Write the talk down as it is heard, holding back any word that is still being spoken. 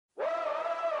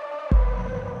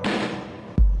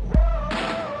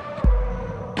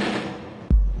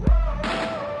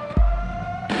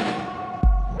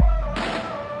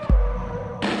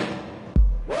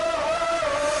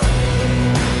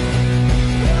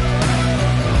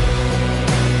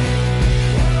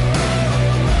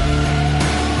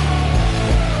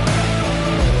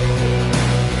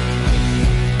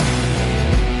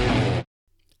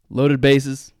Loaded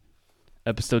Bases,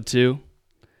 episode 2.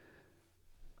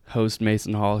 Host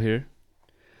Mason Hall here.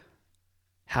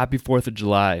 Happy 4th of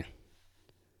July.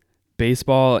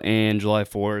 Baseball and July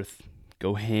 4th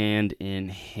go hand in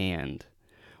hand.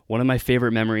 One of my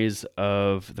favorite memories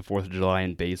of the 4th of July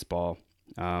in baseball.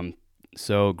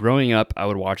 So growing up, I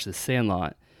would watch The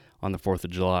Sandlot on the 4th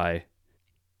of July.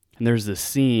 And there's this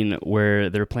scene where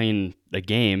they're playing a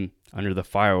game under the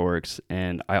fireworks,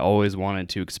 and I always wanted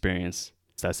to experience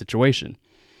that situation.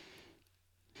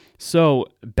 So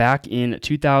back in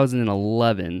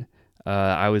 2011,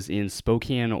 I was in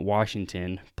Spokane,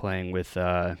 Washington, playing with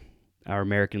our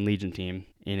American Legion team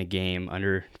in a game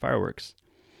under fireworks.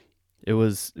 It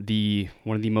was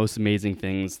one of the most amazing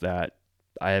things that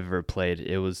I ever played.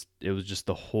 It was just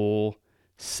the whole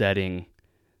setting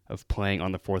of playing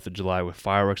on the 4th of July with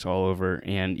fireworks all over,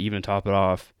 and even to top it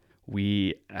off,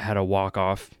 we had a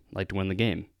walk-off to win the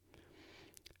game.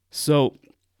 So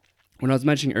when I was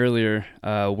mentioning earlier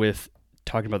with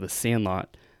talking about The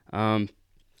Sandlot, in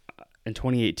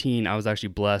 2018, I was actually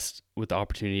blessed with the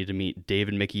opportunity to meet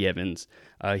David Mickey Evans.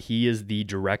 He is the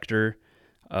director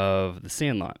of The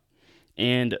Sandlot.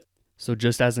 And so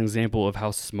just as an example of how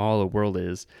small the world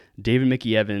is, David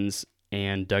Mickey Evans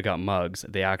and Dugout Mugs,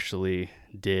 they actually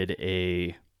did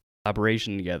a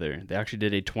collaboration together. They actually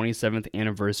did a 27th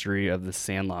anniversary of The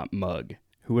Sandlot mug.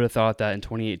 Who would have thought that in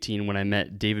 2018 when I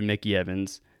met David Mickey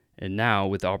Evans, and now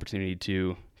with the opportunity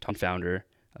to Tom, founder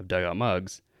of Dugout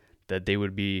Mugs, that they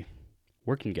would be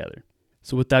working together.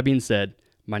 So with that being said,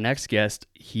 my next guest,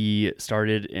 he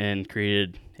started and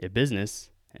created a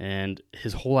business, and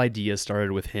his whole idea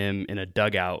started with him in a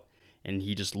dugout, and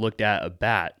he just looked at a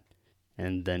bat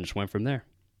and then just went from there.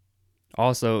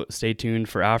 Also, stay tuned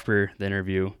for after the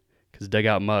interview, because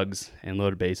Dugout Mugs and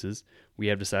Loaded Bases, we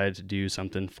have decided to do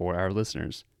something for our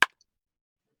listeners.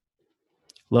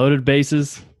 Loaded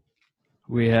Bases,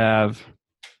 we have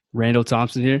Randall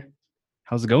Thompson here.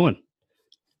 How's it going?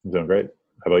 I'm doing great.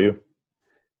 How about you?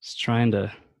 Just trying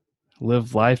to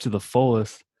live life to the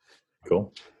fullest.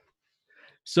 Cool.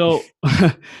 So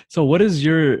what is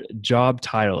your job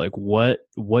title?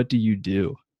 What do you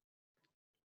do?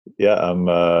 Yeah,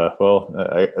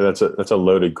 that's a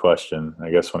loaded question. I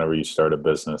guess whenever you start a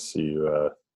business,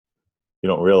 you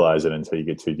don't realize it until you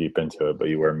get too deep into it, but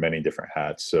you wear many different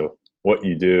hats. So what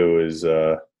you do is,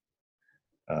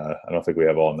 I don't think we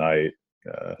have all night.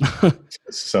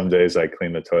 Some days I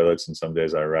clean the toilets, and some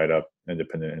days I write up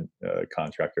independent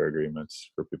contractor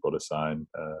agreements for people to sign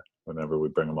whenever we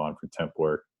bring them on for temp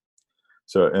work.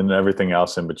 So, and everything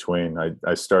else in between.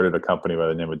 I started a company by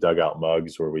the name of Dugout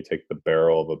Mugs, where we take the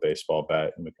barrel of a baseball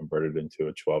bat and we convert it into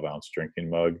a 12-ounce drinking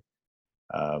mug.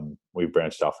 We've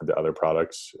branched off into other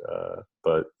products,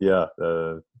 but yeah,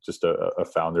 just a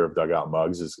founder of Dugout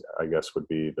Mugs would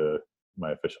be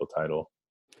my official title.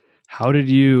 How did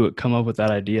you come up with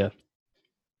that idea?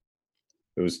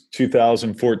 It was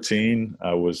 2014.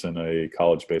 I was in a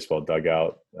college baseball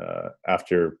dugout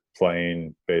after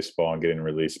playing baseball and getting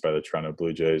released by the Toronto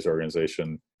Blue Jays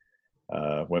organization.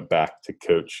 Went back to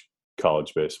coach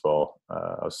college baseball.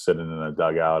 I was sitting in a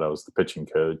dugout. I was the pitching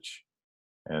coach,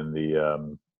 and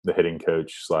the hitting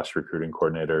coach / recruiting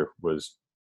coordinator was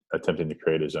attempting to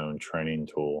create his own training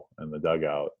tool in the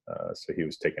dugout. So he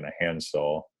was taking a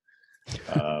handsaw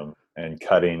and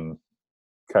cutting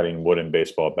wooden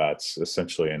baseball bats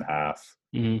essentially in half.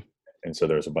 Mm-hmm. And so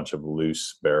there's a bunch of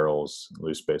loose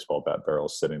baseball bat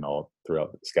barrels sitting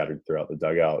scattered throughout the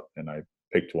dugout. And I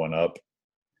picked one up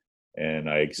and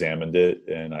I examined it,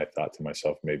 and I thought to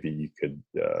myself, maybe you could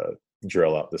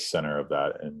drill out the center of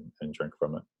that and drink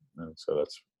from it. And so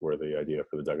that's where the idea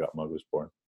for the Dugout Mug was born.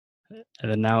 And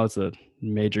then now it's a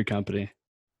major company.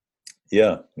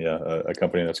 Yeah, a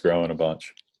company that's growing a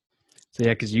bunch. So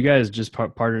yeah, because you guys just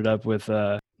partnered up with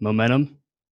Momentum.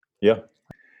 Yeah,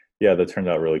 that turned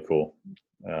out really cool.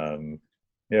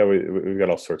 We've got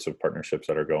all sorts of partnerships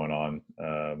that are going on.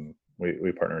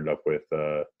 We partnered up with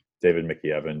David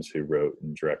Mickey Evans, who wrote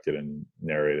and directed and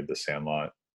narrated The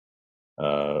Sandlot.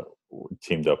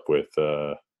 Teamed up with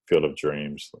Field of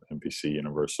Dreams, NBC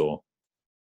Universal.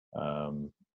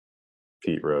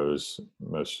 Pete Rose,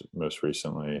 most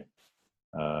recently.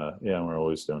 We're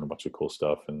always doing a bunch of cool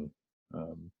stuff, and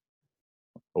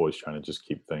always trying to just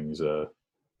keep things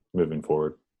moving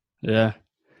forward. Yeah.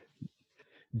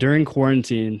 During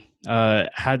quarantine,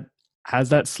 has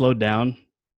that slowed down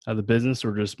the business,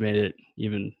 or just made it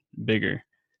even bigger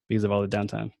because of all the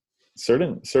downtime?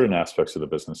 Certain aspects of the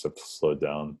business have slowed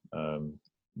down.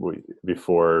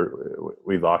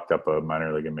 We locked up a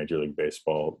minor league and major league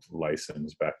baseball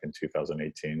license back in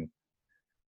 2018,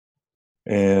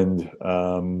 and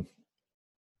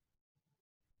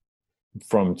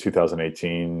from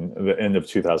 2018, the end of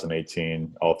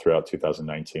 2018, all throughout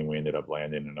 2019, we ended up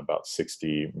landing in about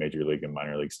 60 major league and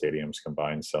minor league stadiums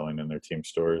combined, selling in their team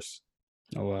stores.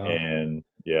 Oh wow. And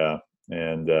yeah,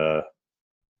 and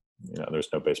there's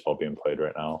no baseball being played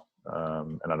right now,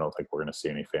 and I don't think we're going to see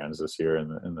any fans this year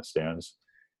in the stands.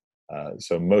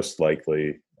 So most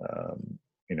likely,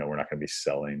 we're not going to be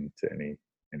selling to any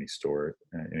store,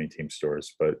 any team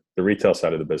stores. But the retail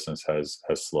side of the business has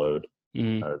slowed.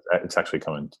 Mm. It's actually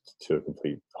coming to a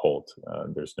complete halt.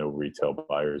 There's no retail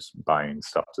buyers buying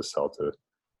stuff to sell to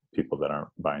people that aren't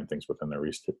buying things within their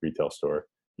retail store.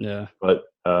 Yeah. But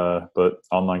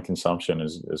online consumption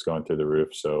is going through the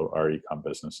roof. So our e-com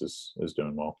business is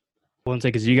doing well. One thing,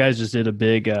 because you guys just did a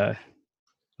big,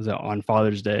 was it on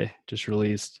Father's Day? Just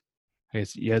released. I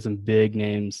guess you had some big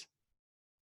names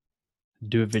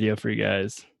do a video for you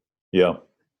guys. Yeah.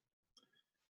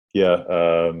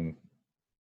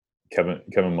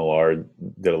 Kevin Millard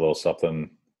did a little something.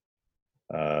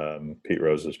 Pete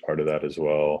Rose was part of that as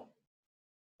well.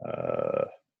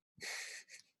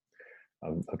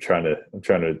 I'm trying to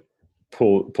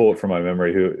pull it from my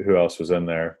memory who else was in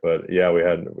there, but yeah,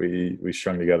 we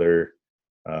strung together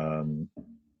some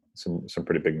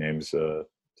pretty big names to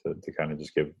kind of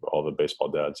just give all the baseball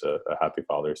dads a happy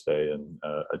Father's Day and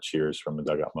a cheers from a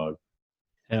dugout mug.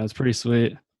 Yeah, it was pretty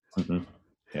sweet. Mm-hmm.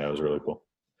 Yeah, it was really cool.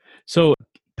 So,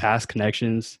 past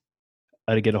connections,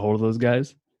 how to get a hold of those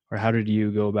guys, or how did you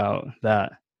go about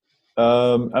that?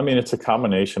 I mean, it's a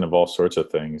combination of all sorts of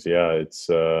things. Yeah, it's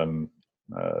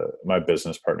my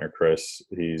business partner Chris.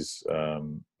 He's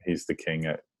the king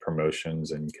at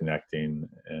promotions and connecting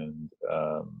and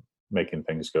making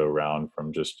things go around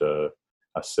from just a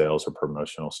sales or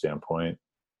promotional standpoint.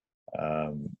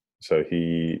 So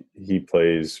he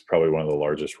plays probably one of the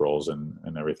largest roles in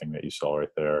everything that you saw right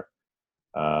there.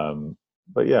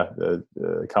 But yeah,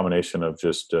 a combination of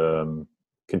just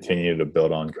continue to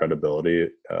build on credibility,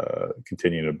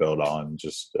 continue to build on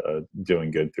just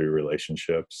doing good through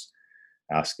relationships,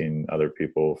 asking other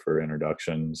people for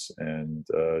introductions, and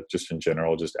just in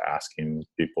general, just asking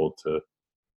people to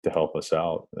help us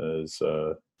out is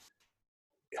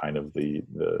kind of the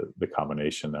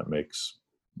combination that makes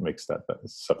that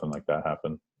something like that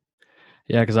happen.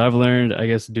 Yeah, because I've learned, I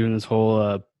guess, doing this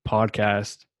whole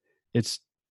podcast, it's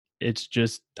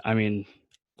just, I mean,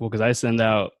 well, because I send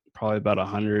out probably about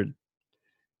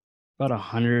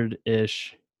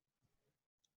 100-ish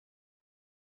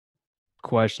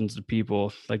questions to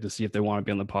people, like to see if they want to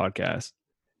be on the podcast,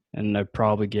 and I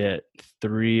probably get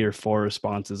 3 or 4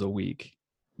 responses a week.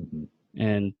 Mm-hmm.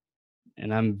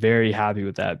 And I'm very happy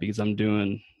with that because I'm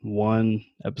doing 1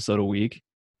 episode a week.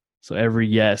 So every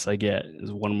yes I get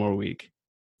is 1 more week.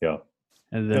 Yeah.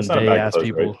 And then they ask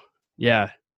people, right? Yeah.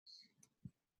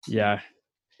 The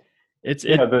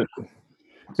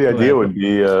idea would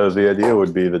be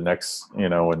the next,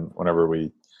 whenever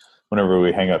we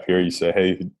hang up here, you say,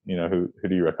 hey, who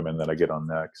do you recommend that I get on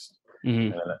next?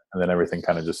 Mm-hmm. And then everything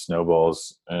kind of just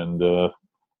snowballs. And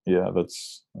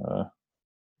that's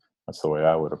the way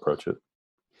I would approach it.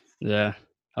 Yeah.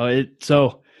 Oh,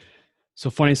 so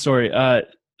funny story.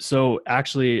 So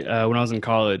actually, when I was in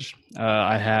college,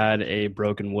 I had a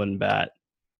broken wooden bat,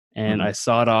 and Mm-hmm. I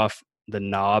sawed off the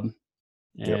knob,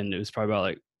 and it was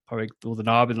probably the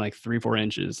knob in like 3-4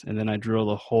 inches, and then I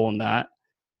drilled a hole in that,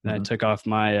 and Mm-hmm. I took off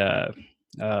my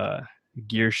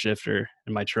gear shifter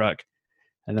in my truck,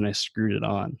 and then I screwed it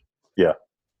on. Yeah,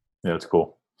 it's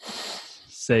cool.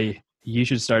 Say you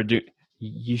should start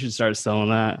selling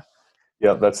that.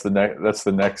 Yeah, that's the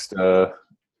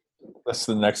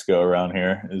next go around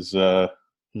here is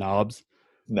Knobs.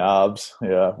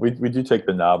 Yeah, we do take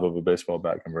the knob of a baseball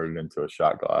bat, convert it into a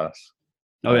shot glass.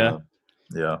 Oh yeah.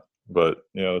 Yeah, but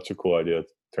it's a cool idea,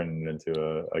 turning it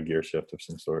into a gear shift of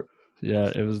some sort.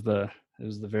 Yeah, it was the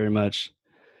very much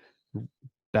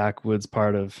backwoods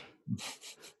part of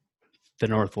the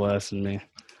Northwest and me.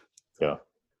 Yeah,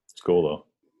 it's cool though.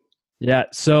 Yeah.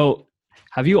 So,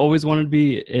 have you always wanted to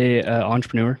be a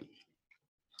entrepreneur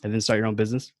and then start your own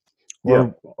business?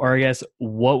 Or I guess,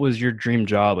 what was your dream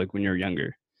job like when you were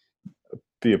younger?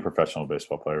 Be a professional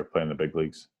baseball player, play in the big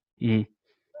leagues.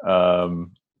 Mm-hmm.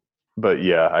 But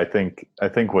yeah, I think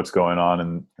what's going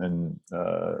on in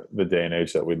the day and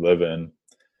age that we live in,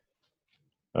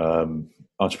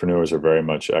 entrepreneurs are very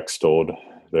much extolled.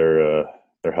 They're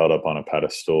held up on a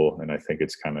pedestal, and I think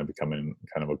it's kind of becoming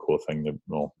kind of a cool thing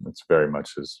it's very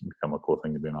much has become a cool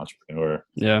thing to be an entrepreneur.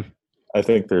 Yeah. I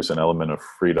think there's an element of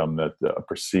freedom, a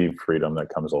perceived freedom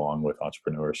that comes along with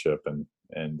entrepreneurship, and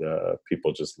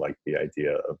people just like the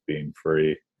idea of being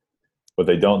free. What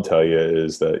they don't tell you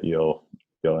is that you'll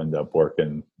end up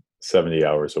working 70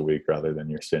 hours a week rather than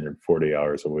your standard 40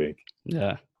 hours a week.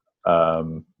 Yeah.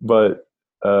 But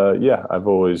yeah, I've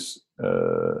always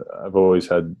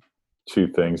had two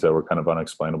things that were kind of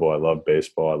unexplainable. I love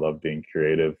baseball. I love being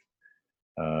creative.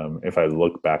 If I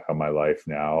look back on my life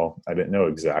now, I didn't know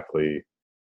exactly.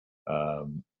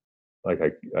 Like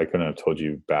I couldn't have told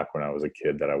you back when I was a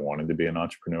kid that I wanted to be an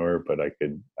entrepreneur, but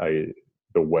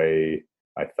the way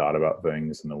I thought about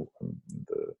things and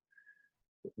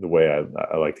the way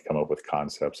I like to come up with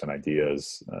concepts and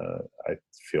ideas, I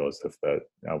feel as if that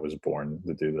I was born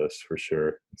to do this for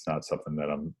sure. It's not something that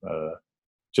I'm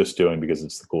just doing because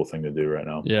it's the cool thing to do right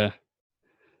now. Yeah.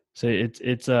 So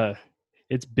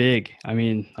it's big. I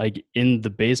mean, like in the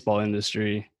baseball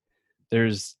industry,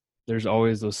 there's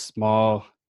always those small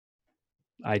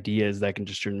ideas that can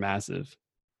just turn massive.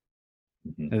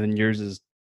 Mm-hmm. And then yours is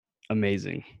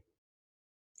amazing.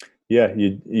 Yeah,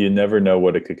 you never know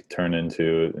what it could turn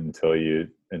into until you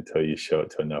show it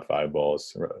to enough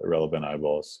eyeballs, relevant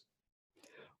eyeballs.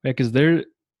 Yeah, because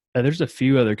there's a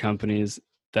few other companies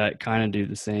that kind of do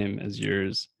the same as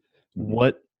yours.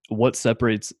 Mm-hmm. What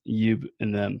separates you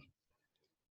and them?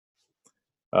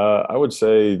 I would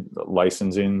say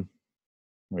licensing.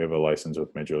 We have a license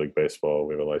with Major League Baseball.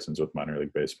 We have a license with Minor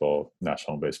League Baseball,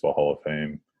 National Baseball Hall of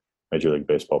Fame, Major League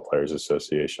Baseball Players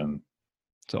Association.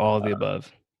 So all of the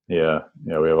above. Yeah,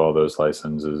 we have all those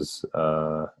licenses,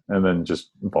 and then just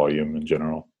volume in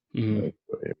general. Mm-hmm.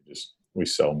 We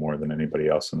sell more than anybody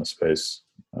else in the space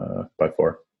by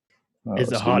far.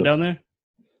 Is it hot down there?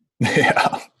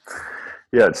 Yeah,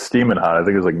 yeah, it's steaming hot. I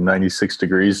think it's like 96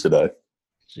 degrees today.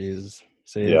 Jesus,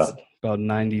 say it's about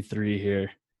 93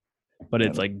 here, but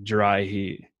it's like dry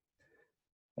heat.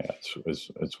 Yeah,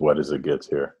 it's wet as it gets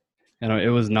here. And it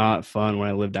was not fun when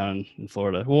I lived down in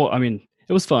Florida. Well, I mean,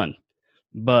 it was fun,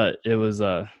 but it was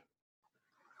I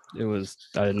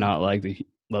did not like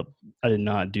I did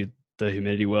not do the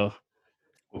humidity well.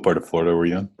 What part of Florida were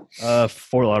you in?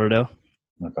 Fort Lauderdale.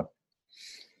 Okay.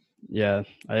 Yeah,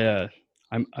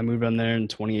 I moved down there in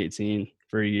 2018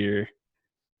 for a year.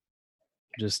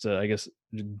 Just I guess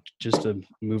just to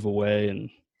move away and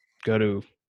go to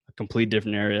a complete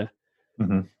different area.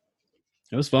 Mm-hmm.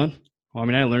 It was fun. Well, I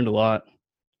mean, I learned a lot.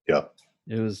 Yeah.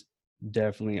 It was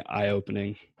definitely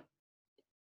eye-opening.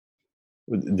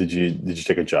 Did you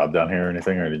take a job down here or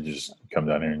anything, or did you just come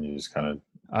down here and you just kind of?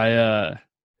 I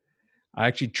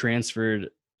actually transferred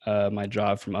my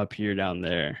job from up here down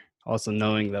there, also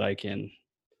knowing that I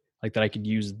could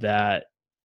use that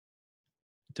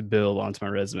to build onto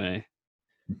my resume,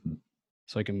 Mm-hmm.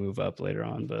 so I can move up later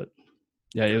on. But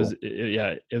yeah, it was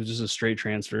just a straight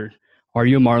transfer. Are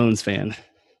you a Marlins fan?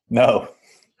 No.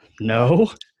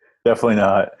 No, Definitely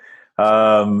not.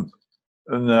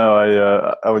 No,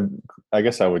 I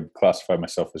guess I would classify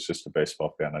myself as just a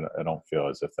baseball fan. I don't feel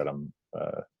as if that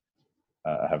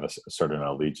I have a certain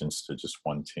allegiance to just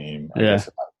one team. I guess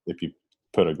if you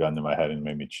put a gun to my head and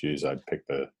made me choose, I'd pick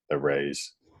the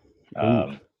Rays.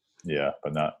 Yeah,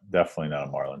 but definitely not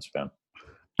a Marlins fan.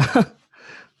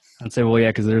 I'd say, well, yeah,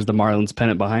 because there's the Marlins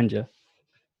pennant behind you.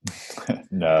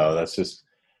 No, that's just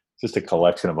a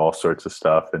collection of all sorts of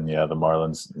stuff. And yeah, the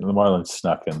Marlins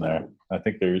snuck in there. I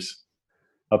think there's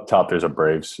up top, there's a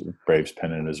Braves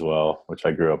pennant as well, which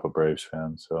I grew up a Braves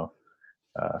fan. So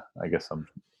I guess I'm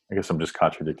just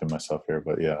contradicting myself here,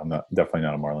 but yeah, I'm definitely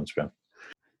not a Marlins fan.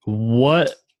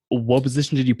 What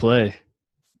position did you play?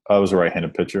 I was a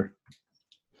right-handed pitcher.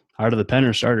 Out of the pen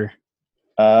or starter?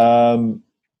 A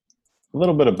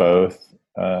little bit of both.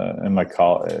 In my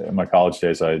college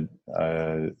days, I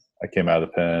came out of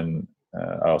the pen.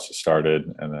 I also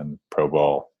started, and then pro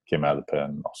ball came out of the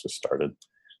pen, also started.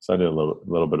 So I did a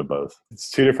little bit of both. It's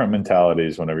two different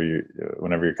mentalities whenever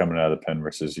you're coming out of the pen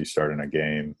versus you start in a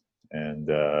game. And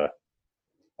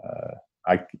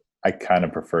I kind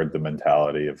of preferred the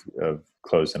mentality of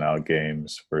closing out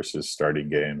games versus starting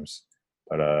games,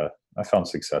 but I found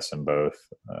success in both.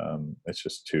 It's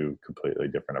just two completely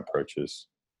different approaches.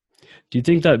 Do you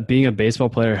think that being a baseball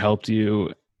player helped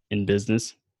you in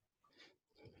business?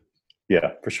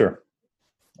 Yeah, for sure.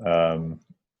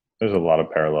 There's a lot of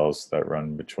parallels that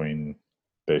run between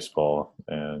baseball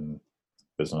and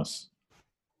business.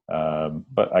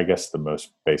 But I guess the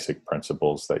most basic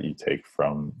principles that you take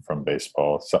from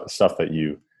baseball, stuff that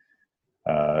you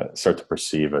start to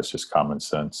perceive as just common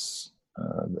sense,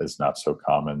 is not so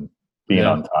common. Being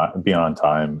on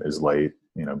time is late.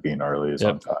 Being early is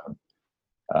on time.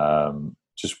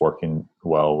 Just working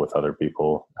well with other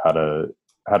people, how to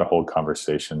hold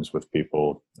conversations with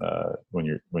people when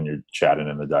you're chatting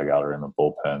in the dugout or in the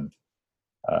bullpen.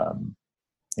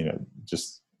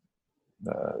 Just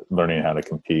learning how to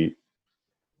compete.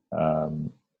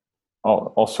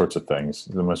 all sorts of things.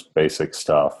 The most basic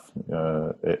stuff,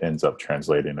 it ends up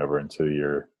translating over into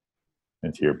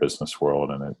your business world,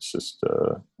 and it's just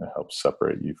it helps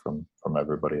separate you from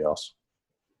everybody else.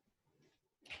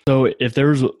 So if there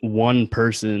was one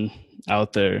person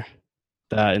out there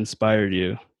that inspired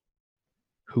you,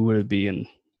 who would it be and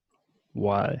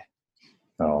why?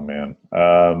 Oh man,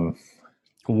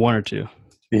 One or two.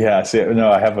 yeah. See, no,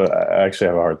 I actually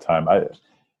have a hard time. I,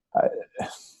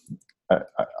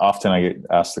 often I get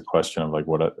asked the question of like,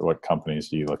 what companies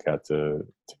do you look at to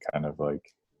kind of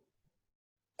like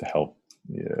to help,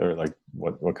 or like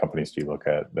what companies do you look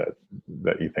at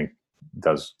that you think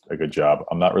does a good job?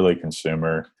 I'm not really a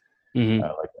consumer. Mm-hmm.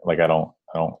 Like I don't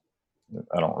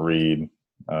read.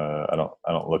 I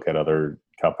don't look at other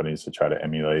companies to try to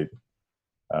emulate.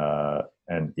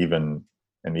 And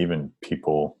even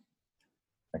people,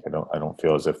 like I don't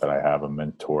feel as if that I have a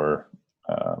mentor.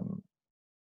 Um,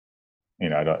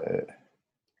 I don't.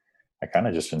 I kind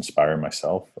of just inspire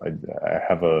myself. I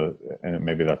have and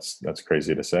maybe that's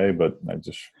crazy to say, but I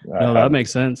No, that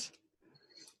makes sense.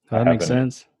 I That makes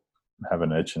sense. have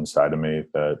an itch inside of me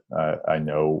that I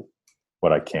know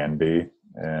what I can be,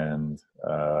 and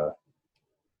I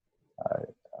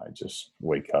I just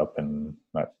wake up and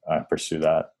I pursue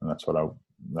that, and that's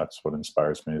what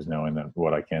inspires me, is knowing that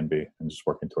what I can be and just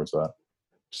working towards that.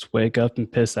 Just wake up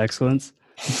and piss excellence.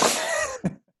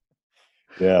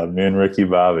 Yeah, me and Ricky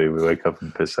Bobby, we wake up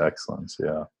and piss excellence.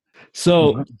 Yeah.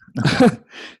 So,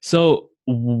 so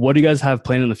what do you guys have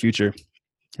planned in the future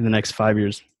in the next 5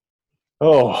 years?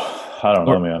 Oh, I don't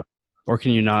know, Or man. or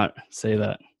can you not say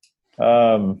that?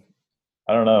 Um,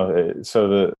 I don't know.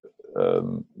 So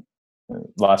um,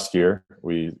 last year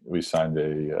we signed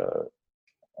a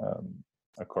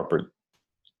corporate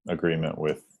agreement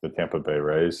with the Tampa Bay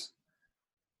Rays.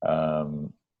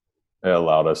 Um, it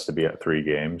allowed us to be at three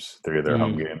of their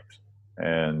home Mm, games,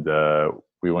 and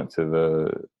we went to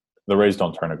the Rays.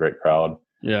 Don't turn a great crowd,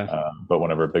 yeah. but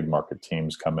whenever big market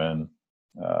teams come in,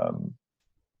 um,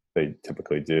 they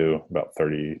typically do about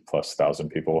 30 plus thousand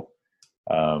people.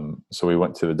 So we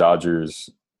went to the Dodgers,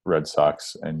 Red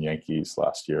Sox, and Yankees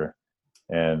last year,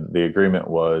 and the agreement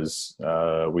was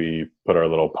we put our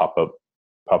little pop up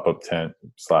tent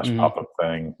slash Mm, pop up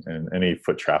thing, and any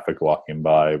foot traffic walking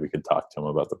by, we could talk to them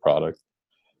about the product.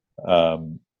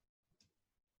 Um,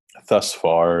 Thus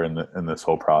far in this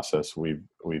whole process, we've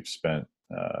spent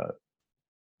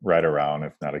right around,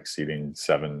 if not exceeding,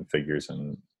 seven figures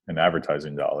in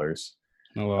advertising dollars,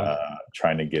 oh wow.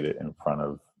 trying to get it in front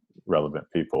of relevant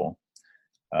people.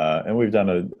 And we've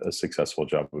done a successful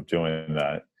job of doing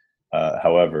that.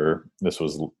 However, this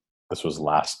was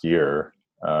last year.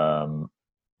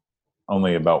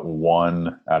 Only about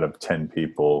 1 out of 10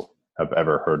 people have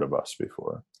ever heard of us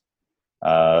before.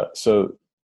 So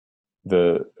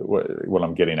what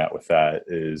I'm getting at with that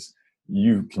is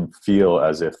you can feel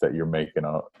as if that you're making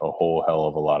a whole hell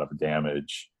of a lot of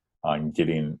damage on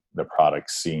getting the product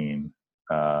seen,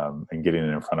 and getting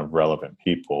it in front of relevant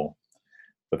people.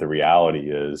 But the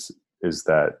reality is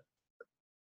that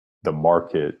the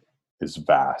market is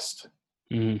vast.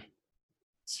 Mm,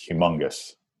 It's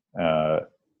humongous.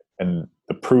 And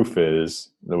the proof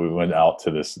is that we went out to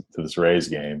this Rays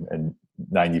game, and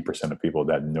 90% of people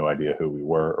had no idea who we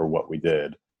were or what we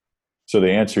did. So to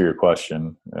answer your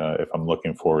question, if I'm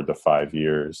looking forward to 5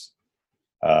 years,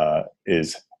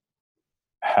 is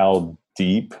how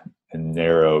deep and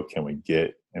narrow can we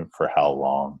get, and for how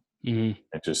long, mm.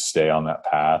 and just stay on that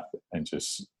path and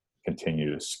just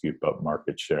continue to scoop up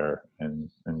market share, and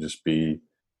just be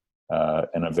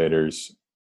innovators,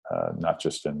 not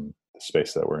just in the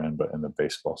space that we're in, but in the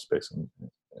baseball space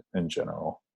in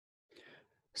general.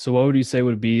 So what would you say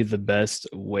would be the best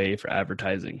way for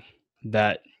advertising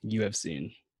that you have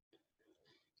seen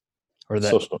or that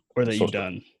Social, or that you've social,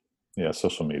 done? yeah,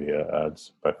 social media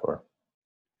ads by far.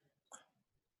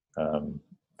 Um,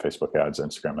 Facebook ads,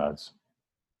 Instagram ads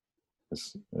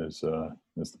is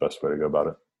the best way to go about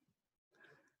it.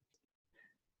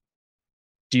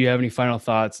 Do you have any final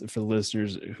thoughts for the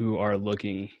listeners who are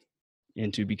looking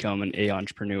into becoming a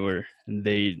entrepreneur and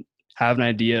they have an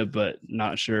idea but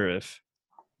not sure if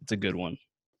it's a good one?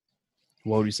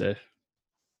 What would you say? It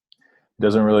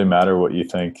doesn't really matter what you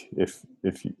think. If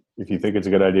you think it's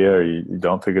a good idea, or you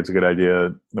don't think it's a good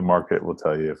idea, the market will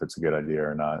tell you if it's a good idea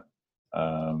or not.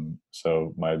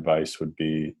 So my advice would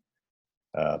be,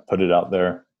 put it out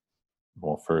there.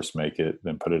 Well, first make it,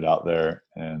 then put it out there,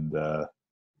 and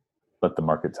let the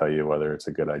market tell you whether it's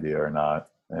a good idea or not.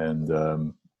 And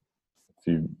if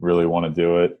you really want to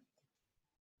do it,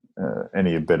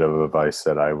 any bit of advice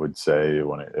that I would say,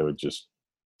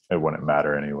 it wouldn't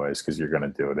matter anyways, because you're going to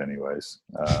do it anyways.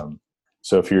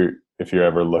 So if you're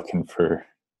ever looking for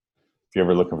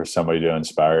somebody to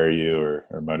inspire you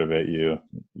or motivate you,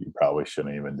 you probably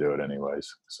shouldn't even do it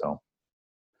anyways. So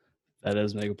That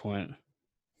does make a point.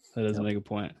 That does yeah. make a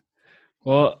point.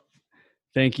 Well,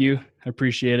 thank you. I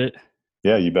appreciate it.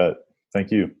 Yeah, you bet.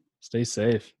 Thank you. Stay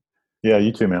safe. Yeah,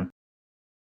 you too, man.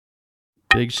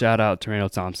 Big shout out to Randall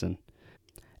Thompson.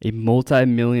 A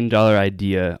multi-million-dollar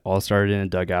idea all started in a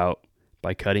dugout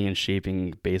by cutting and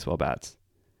shaping baseball bats.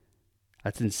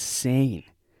 That's insane.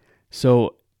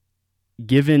 So,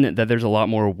 given that there's a lot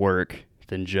more work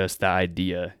than just the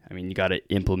idea, I mean, you got to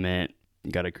implement,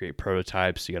 you got to create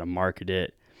prototypes, you got to market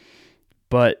it.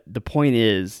 But the point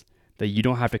is that you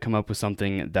don't have to come up with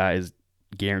something that is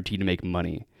guaranteed to make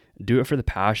money. Do it for the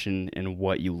passion and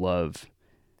what you love.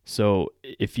 So,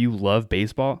 if you love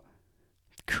baseball,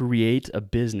 create a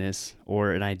business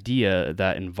or an idea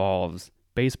that involves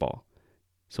baseball.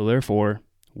 So therefore,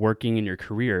 working in your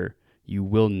career, you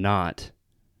will not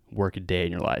work a day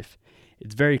in your life.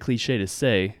 It's very cliche to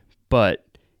say,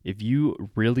 but if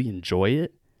you really enjoy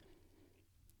it,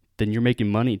 then you're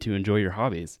making money to enjoy your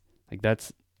hobbies. Like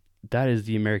that is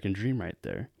the American dream right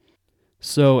there.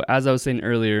 So as I was saying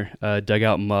earlier,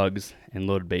 dugout mugs and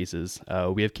loaded bases,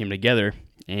 we have came together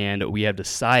and we have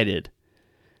decided,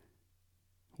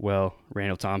 well,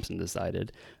 Randall Thompson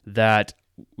decided that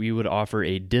we would offer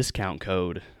a discount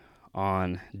code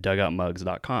on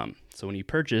dugoutmugs.com. So when you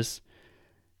purchase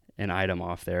an item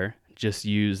off there, just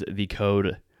use the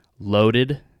code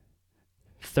LOADED30,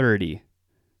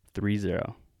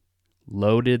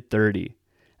 LOADED30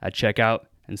 at checkout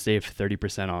and save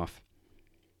 30% off.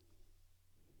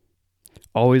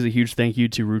 Always a huge thank you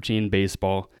to Routine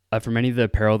Baseball. For many of the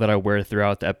apparel that I wear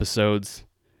throughout the episodes,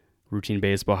 Routine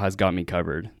Baseball has got me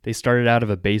covered. They started out of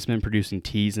a basement producing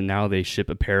tees, and now they ship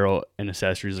apparel and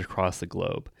accessories across the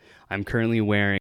globe. I'm currently wearing